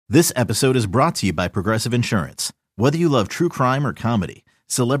This episode is brought to you by Progressive Insurance. Whether you love true crime or comedy,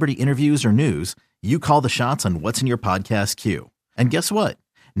 celebrity interviews or news, you call the shots on what's in your podcast queue. And guess what?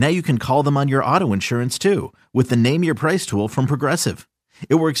 Now you can call them on your auto insurance too with the Name Your Price tool from Progressive.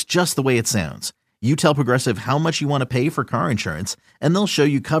 It works just the way it sounds. You tell Progressive how much you want to pay for car insurance, and they'll show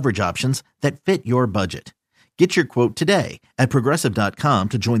you coverage options that fit your budget. Get your quote today at Progressive.com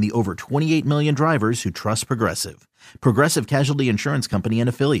to join the over 28 million drivers who trust Progressive. Progressive Casualty Insurance Company and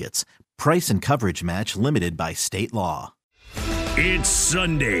Affiliates. Price and coverage match limited by state law. It's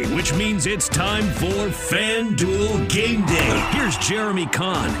Sunday, which means it's time for FanDuel Game Day. Here's Jeremy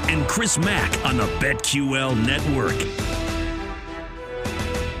Kahn and Chris Mack on the BetQL Network.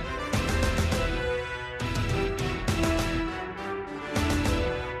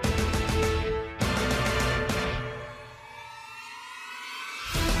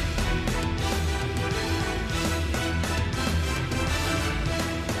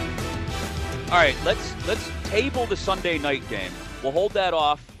 All right, let's table the Sunday night game. We'll hold that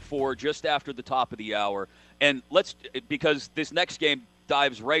off for just after the top of the hour, and because this next game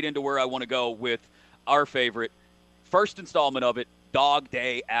dives right into where I want to go with our favorite first installment of it, Dog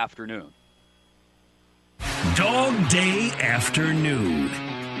Day Afternoon. Dog Day Afternoon.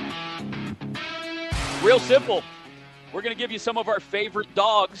 Real simple. We're going to give you some of our favorite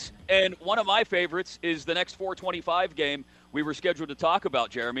dogs, and one of my favorites is the next 425 game we were scheduled to talk about,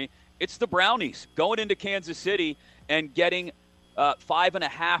 Jeremy. It's the Brownies going into Kansas City and getting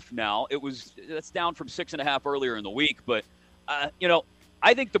 5.5 now. That's down from 6.5 earlier in the week. But, I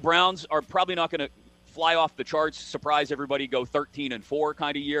think the Browns are probably not going to fly off the charts, surprise everybody, go 13-4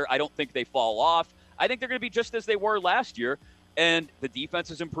 kind of year. I don't think they fall off. I think they're going to be just as they were last year. And the defense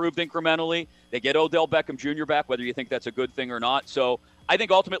has improved incrementally. They get Odell Beckham Jr. back, whether you think that's a good thing or not. So I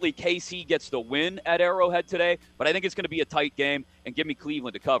think ultimately KC gets the win at Arrowhead today. But I think it's going to be a tight game, and give me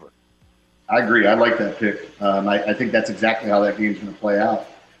Cleveland to cover. I agree. I like that pick. I think that's exactly how that game's going to play out.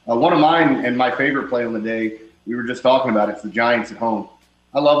 One of mine and my favorite play on the day, we were just talking about, it's the Giants at home.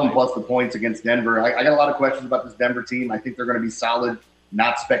 I love them plus the points against Denver. I got a lot of questions about this Denver team. I think they're going to be solid,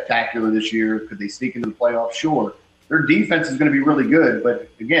 not spectacular this year. Could they sneak into the playoffs? Sure. Their defense is going to be really good. But,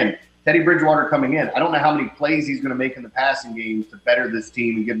 again, Teddy Bridgewater coming in, I don't know how many plays he's going to make in the passing game to better this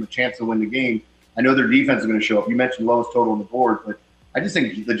team and give them a chance to win the game. I know their defense is going to show up. You mentioned lowest total on the board, but I just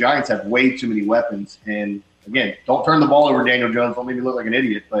think the Giants have way too many weapons. And, again, don't turn the ball over, Daniel Jones. Don't make me look like an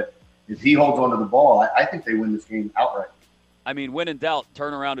idiot. But if he holds onto the ball, I think they win this game outright. I mean, when in doubt,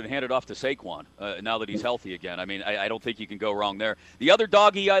 turn around and hand it off to Saquon now that he's healthy again. I mean, I don't think you can go wrong there. The other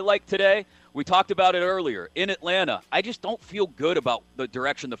doggy I like today, we talked about it earlier, in Atlanta. I just don't feel good about the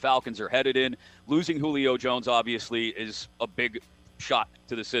direction the Falcons are headed in. Losing Julio Jones, obviously, is a big shot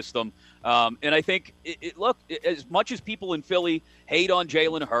to the system. And I think, look, as much as people in Philly hate on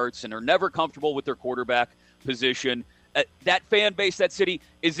Jalen Hurts and are never comfortable with their quarterback position, that fan base, that city,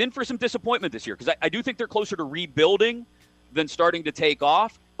 is in for some disappointment this year because I do think they're closer to rebuilding than starting to take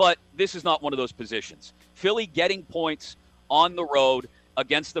off, but this is not one of those positions. Philly getting points on the road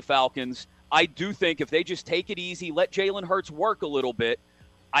against the Falcons, I do think if they just take it easy, let Jalen Hurts work a little bit,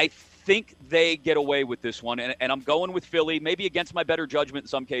 I think they get away with this one, and I'm going with Philly, maybe against my better judgment in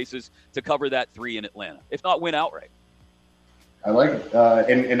some cases, to cover that 3 in Atlanta, if not win outright. I like it,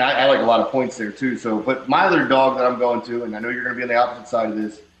 and I like a lot of points there too. So, but my other dog that I'm going to, and I know you're going to be on the opposite side of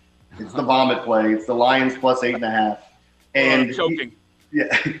this, it's the vomit play. It's the Lions plus 8.5. And choking.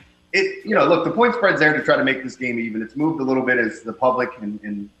 Look, the point spread's there to try to make this game even. It's moved a little bit as the public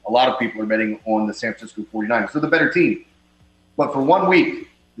and a lot of people are betting on the San Francisco 49ers. So the better team. But for 1 week,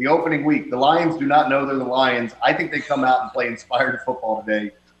 the opening week, the Lions do not know they're the Lions. I think they come out and play inspired football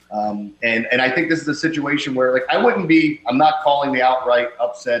today. And I think this is a situation where, I'm not calling the outright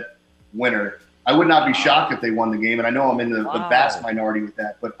upset winner. I would not be shocked if they won the game. And I know I'm in the vast minority with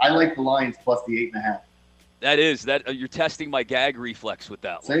that. But I like the Lions plus the 8.5. You're testing my gag reflex with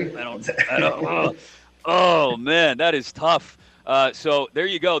that one. See? I don't oh, man, that is tough. So there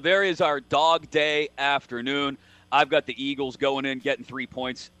you go. There is our Dog Day Afternoon. I've got the Eagles going in, getting 3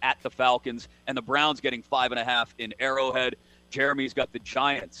 points at the Falcons, and the Browns getting 5.5 in Arrowhead. Jeremy's got the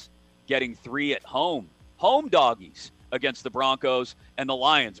Giants getting 3 at home. Home doggies against the Broncos, and the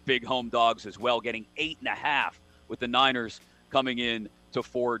Lions, big home dogs as well, getting 8.5 with the Niners coming in to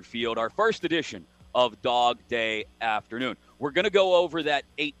Ford Field. Our first edition of Dog Day Afternoon. We're going to go over that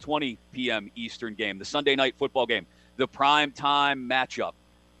 8:20 p.m. Eastern game, the Sunday night football game, the prime time matchup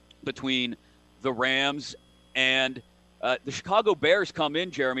between the Rams and the Chicago Bears come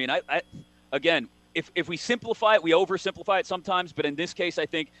in, Jeremy. And I again, if we simplify it, we oversimplify it sometimes. But in this case, I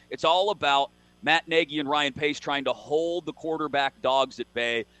think it's all about Matt Nagy and Ryan Pace trying to hold the quarterback dogs at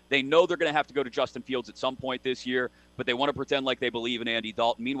bay. They know they're going to have to go to Justin Fields at some point this year, but they want to pretend like they believe in Andy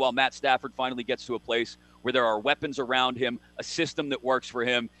Dalton. Meanwhile, Matt Stafford finally gets to a place where there are weapons around him, a system that works for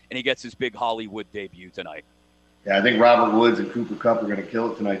him, and he gets his big Hollywood debut tonight. Yeah, I think Robert Woods and Cooper Kupp are going to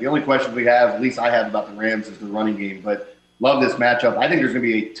kill it tonight. The only question we have, at least I have about the Rams, is the running game. But love this matchup. I think there's going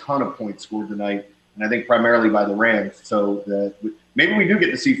to be a ton of points scored tonight, and I think primarily by the Rams. So maybe we do get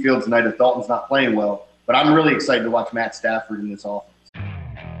to see Fields tonight if Dalton's not playing well. But I'm really excited to watch Matt Stafford in this offense.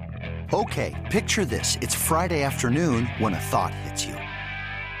 Okay, picture this. It's Friday afternoon when a thought hits you.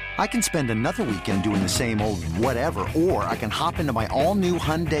 I can spend another weekend doing the same old whatever, or I can hop into my all-new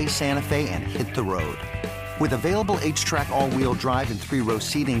Hyundai Santa Fe and hit the road. With available H-Track all-wheel drive and 3-row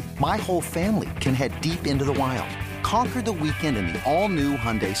seating, my whole family can head deep into the wild. Conquer the weekend in the all-new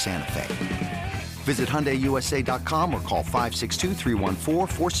Hyundai Santa Fe. Visit HyundaiUSA.com or call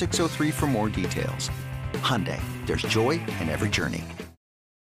 562-314-4603 for more details. Hyundai, there's joy in every journey.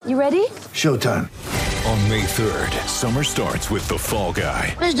 You ready? Showtime. On May 3rd, summer starts with The Fall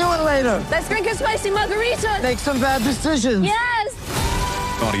Guy. Let's do it later. Let's drink a spicy margarita. Make some bad decisions. Yes!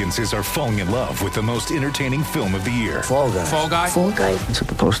 Audiences are falling in love with the most entertaining film of the year. Fall Guy. Fall Guy. Fall Guy. That's what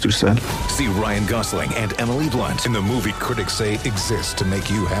the poster said. See Ryan Gosling and Emily Blunt in the movie critics say exists to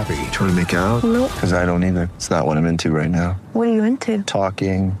make you happy. Trying to make it out? Nope. Because I don't either. It's not what I'm into right now. What are you into?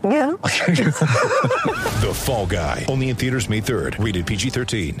 Talking. Yeah. The Fall Guy. Only in theaters May 3rd. Rated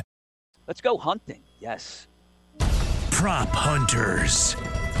PG-13. Let's go hunting. Yes. Prop Hunters.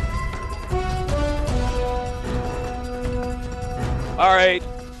 All right.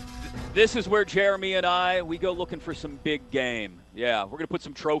 This is where Jeremy and we go looking for some big game. Yeah, we're going to put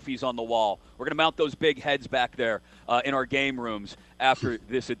some trophies on the wall. We're going to mount those big heads back there in our game rooms after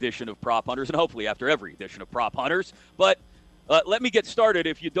this edition of Prop Hunters, and hopefully after every edition of Prop Hunters. But let me get started,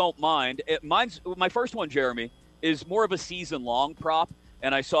 if you don't mind. My first one, Jeremy, is more of a season-long prop,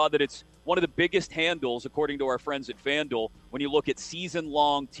 and I saw that it's one of the biggest handles, according to our friends at FanDuel, when you look at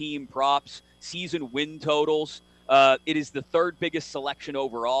season-long team props, season win totals. It is the third biggest selection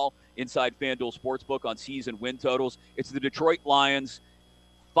overall inside FanDuel Sportsbook on season win totals. It's the Detroit Lions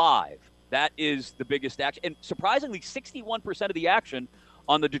 5. That is the biggest action. And surprisingly, 61% of the action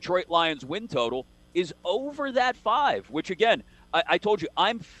on the Detroit Lions win total is over that 5, which, again, I told you,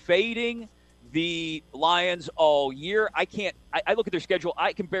 I'm fading the Lions all year. I look at their schedule.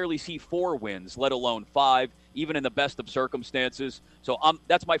 I can barely see 4 wins, let alone 5, even in the best of circumstances. So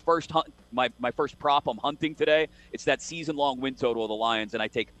that's my first my first prop I'm hunting today. It's that season-long win total of the Lions, and I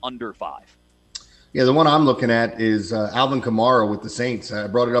take under 5. Yeah, the one I'm looking at is Alvin Kamara with the Saints. I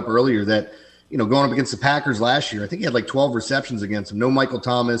brought it up earlier that, going up against the Packers last year, I think he had like 12 receptions against him. No Michael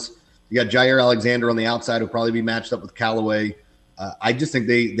Thomas. You got Jair Alexander on the outside who'll probably be matched up with Callaway. I just think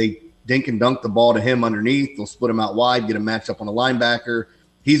they dink and dunk the ball to him underneath. They'll split him out wide, get him matched up on a linebacker.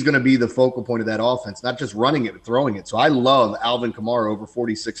 He's going to be the focal point of that offense, not just running it, but throwing it. So I love Alvin Kamara over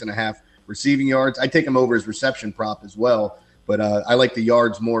 46.5 receiving yards. I take him over his reception prop as well, but I like the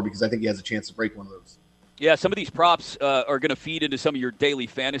yards more because I think he has a chance to break one of those. Yeah, some of these props are going to feed into some of your daily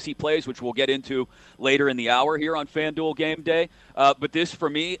fantasy plays, which we'll get into later in the hour here on FanDuel Game Day. But this, for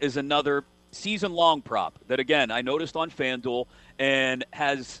me, is another season-long prop that, again, I noticed on FanDuel and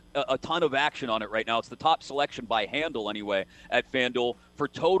has a ton of action on it right now. It's the top selection by handle, anyway, at FanDuel for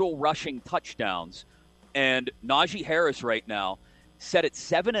total rushing touchdowns. And Najee Harris right now set at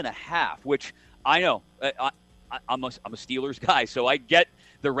 7.5, which I know I'm a Steelers guy, so I get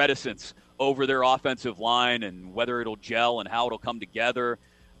the reticence over their offensive line and whether it'll gel and how it'll come together.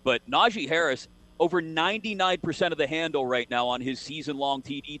 But Najee Harris, over 99% of the handle right now on his season-long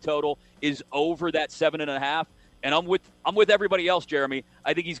TD total is over that 7.5. And I'm with everybody else, Jeremy.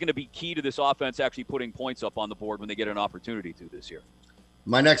 I think he's going to be key to this offense actually putting points up on the board when they get an opportunity to this year.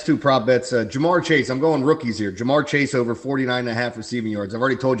 My next 2 prop bets, Jamar Chase. I'm going rookies here. Jamar Chase over 49.5 receiving yards. I've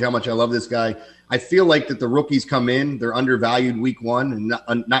already told you how much I love this guy. I feel like that the rookies come in, they're undervalued week 1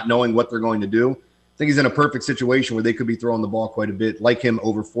 and not knowing what they're going to do. I think he's in a perfect situation where they could be throwing the ball quite a bit, like him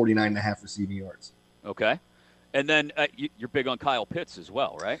over 49.5 receiving yards. Okay. And then you're big on Kyle Pitts as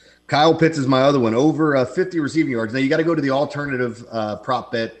well, right? Kyle Pitts is my other one, over 50 receiving yards. Now, you got to go to the alternative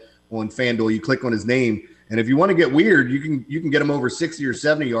prop bet on FanDuel. You click on his name. And if you want to get weird, you can get him over 60 or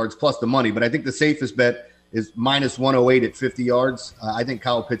 70 yards plus the money. But I think the safest bet is minus 108 at 50 yards. I think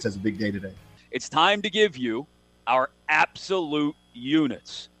Kyle Pitts has a big day today. It's time to give you our absolute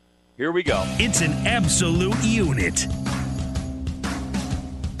units. Here we go. It's an absolute unit.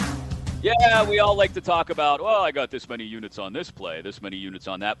 Yeah, we all like to talk about, well, I got this many units on this play, this many units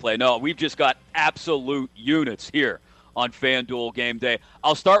on that play. No, we've just got absolute units here on FanDuel Game Day.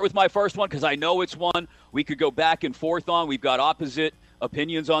 I'll start with my first one because I know it's one we could go back and forth on. We've got opposite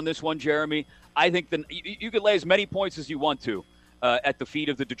opinions on this one, Jeremy. I think you could lay as many points as you want to at the feet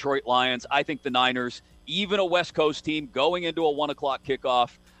of the Detroit Lions. I think the Niners, even a West Coast team, going into a 1 o'clock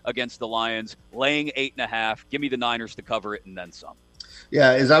kickoff against the Lions, laying 8.5. Give me the Niners to cover it and then some.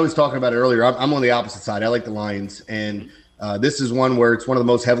 Yeah, as I was talking about it earlier, I'm on the opposite side. I like the Lions, and this is one where it's one of the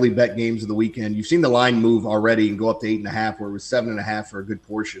most heavily bet games of the weekend. You've seen the line move already and go up to 8.5, where it was 7.5 for a good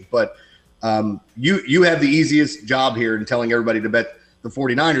portion. But you have the easiest job here in telling everybody to bet the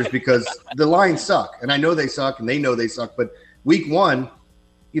 49ers because the Lions suck, and I know they suck, and they know they suck. But week one,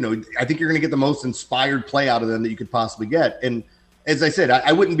 I think you're going to get the most inspired play out of them that you could possibly get. And as I said,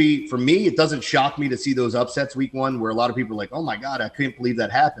 I wouldn't be – for me, it doesn't shock me to see those upsets week one where a lot of people are like, oh, my God, I can't believe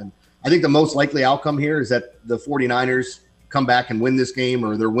that happened. I think the most likely outcome here is that the 49ers come back and win this game,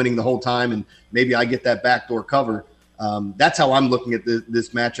 or they're winning the whole time, and maybe I get that backdoor cover. That's how I'm looking at this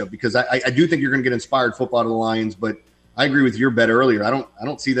matchup because I do think you're going to get inspired football out of the Lions, but I agree with your bet earlier. I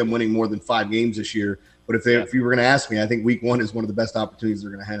don't see them winning more than 5 games this year. But if you were going to ask me, I think week one is one of the best opportunities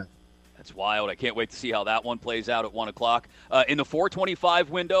they're going to have. That's wild. I can't wait to see how that one plays out at 1 o'clock. In the 425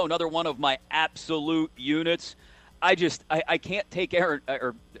 window, another one of my absolute units. I can't take Aaron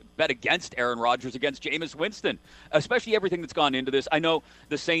or bet against Aaron Rodgers against Jameis Winston, especially everything that's gone into this. I know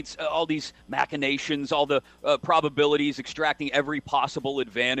the Saints, all these machinations, all the probabilities, extracting every possible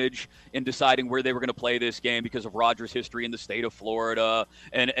advantage in deciding where they were going to play this game because of Rodgers' history in the state of Florida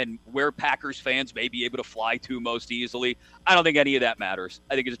and where Packers fans may be able to fly to most easily. I don't think any of that matters.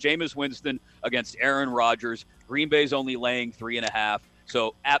 I think it's Jameis Winston against Aaron Rodgers. Green Bay's only laying 3.5.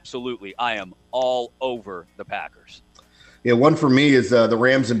 So absolutely, I am all over the Packers. Yeah, one for me is the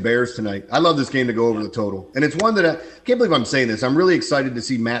Rams and Bears tonight. I love this game to go over the total. And it's one that I can't believe I'm saying this. I'm really excited to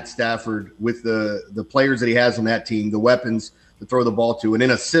see Matt Stafford with the players that he has on that team, the weapons to throw the ball to, and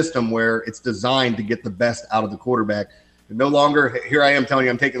in a system where it's designed to get the best out of the quarterback. And no longer, here I am telling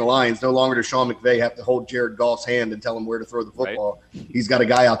you I'm taking the Lions, no longer does Sean McVay have to hold Jared Goff's hand and tell him where to throw the football. Right. He's got a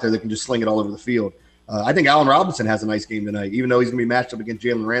guy out there that can just sling it all over the field. I think Allen Robinson has a nice game tonight. Even though he's going to be matched up against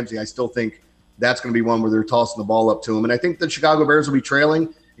Jalen Ramsey, I still think that's going to be one where they're tossing the ball up to him. And I think the Chicago Bears will be trailing,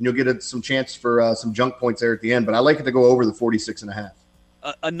 and you'll get some chance for some junk points there at the end. But I like it to go over the 46.5.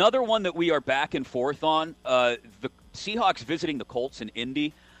 Another one that we are back and forth on, the Seahawks visiting the Colts in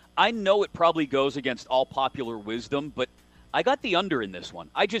Indy. I know it probably goes against all popular wisdom, but I got the under in this one.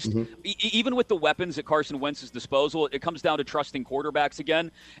 I just, even with the weapons at Carson Wentz's disposal, it comes down to trusting quarterbacks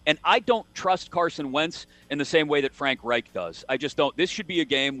again. And I don't trust Carson Wentz in the same way that Frank Reich does. I just don't. This should be a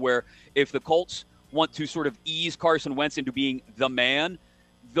game where if the Colts want to sort of ease Carson Wentz into being the man,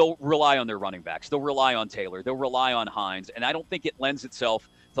 they'll rely on their running backs. They'll rely on Taylor. They'll rely on Hines. And I don't think it lends itself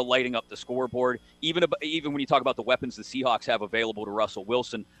to lighting up the scoreboard. Even when you talk about the weapons the Seahawks have available to Russell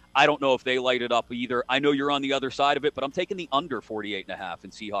Wilson, I don't know if they light it up either. I know you're on the other side of it, but I'm taking the under 48.5 in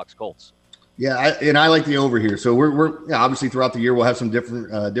Seahawks Colts. Yeah, I like the over here. So we're obviously throughout the year we'll have some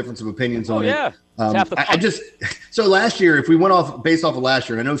difference of opinions on it. Yeah, half the fun. So last year, if we went based off of last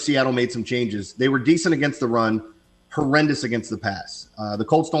year, and I know Seattle made some changes. They were decent against the run, horrendous against the pass. The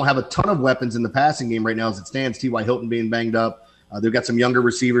Colts don't have a ton of weapons in the passing game right now as it stands. T.Y. Hilton being banged up. They've got some younger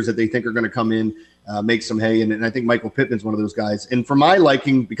receivers that they think are going to come in, make some hay, and I think Michael Pittman's one of those guys. And for my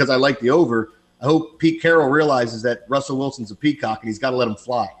liking, because I like the over, I hope Pete Carroll realizes that Russell Wilson's a peacock and he's got to let him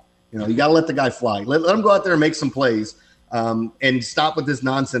fly. You got to let the guy fly. Let him go out there and make some plays and stop with this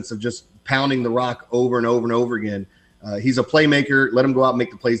nonsense of just pounding the rock over and over and over again. He's a playmaker. Let him go out and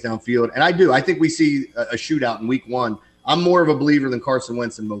make the plays downfield. And I think we see a shootout in week one. I'm more of a believer than Carson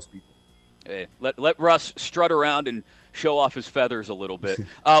Wentz than most people. Hey, let Russ strut around and show off his feathers a little bit.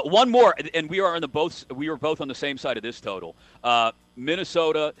 One more, and we are both on the same side of this total.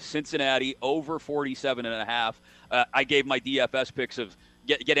 Minnesota, Cincinnati, over 47.5. I gave my DFS picks of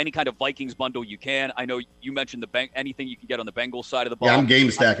get any kind of Vikings bundle you can. I know you mentioned anything you can get on the Bengals side of the ball. Yeah, I'm game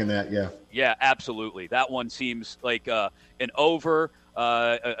stacking that, yeah. Yeah, absolutely. That one seems like an over,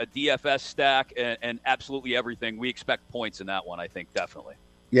 a DFS stack, and absolutely everything. We expect points in that one, I think, definitely.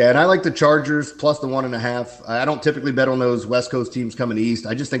 Yeah, and I like the Chargers plus the 1.5. I don't typically bet on those West Coast teams coming east.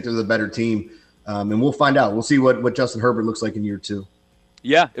 I just think they're the better team, and we'll find out. We'll see what Justin Herbert looks like in year 2.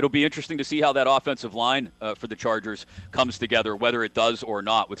 Yeah, it'll be interesting to see how that offensive line for the Chargers comes together, whether it does or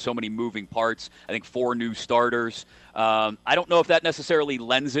not, with so many moving parts. I think 4 new starters. I don't know if that necessarily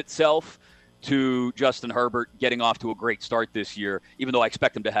lends itself to Justin Herbert getting off to a great start this year, even though I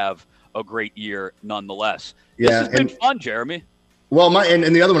expect him to have a great year nonetheless. Yeah, this has been fun, Jeremy. Well,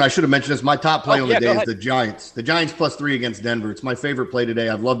 and the other one I should have mentioned is my top play on the day is ahead. the Giants. The Giants +3 against Denver. It's my favorite play today.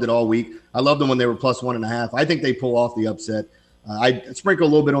 I've loved it all week. I loved them when they were +1.5. I think they pull off the upset. I sprinkle a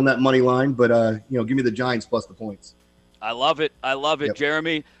little bit on that money line, but give me the Giants plus the points. I love it. Yep.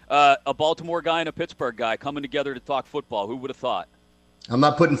 Jeremy, a Baltimore guy and a Pittsburgh guy coming together to talk football. Who would have thought? I'm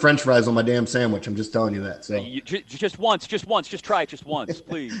not putting French fries on my damn sandwich. I'm just telling you that. So Just once. Just try it just once,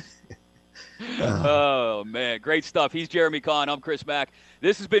 please. Oh, man. Great stuff. He's Jeremy Kahn. I'm Chris Mack.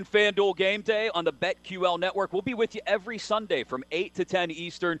 This has been FanDuel Game Day on the BetQL Network. We'll be with you every Sunday from 8 to 10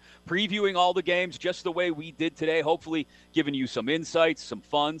 Eastern, previewing all the games just the way we did today, hopefully giving you some insights, some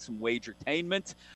fun, some wagertainment.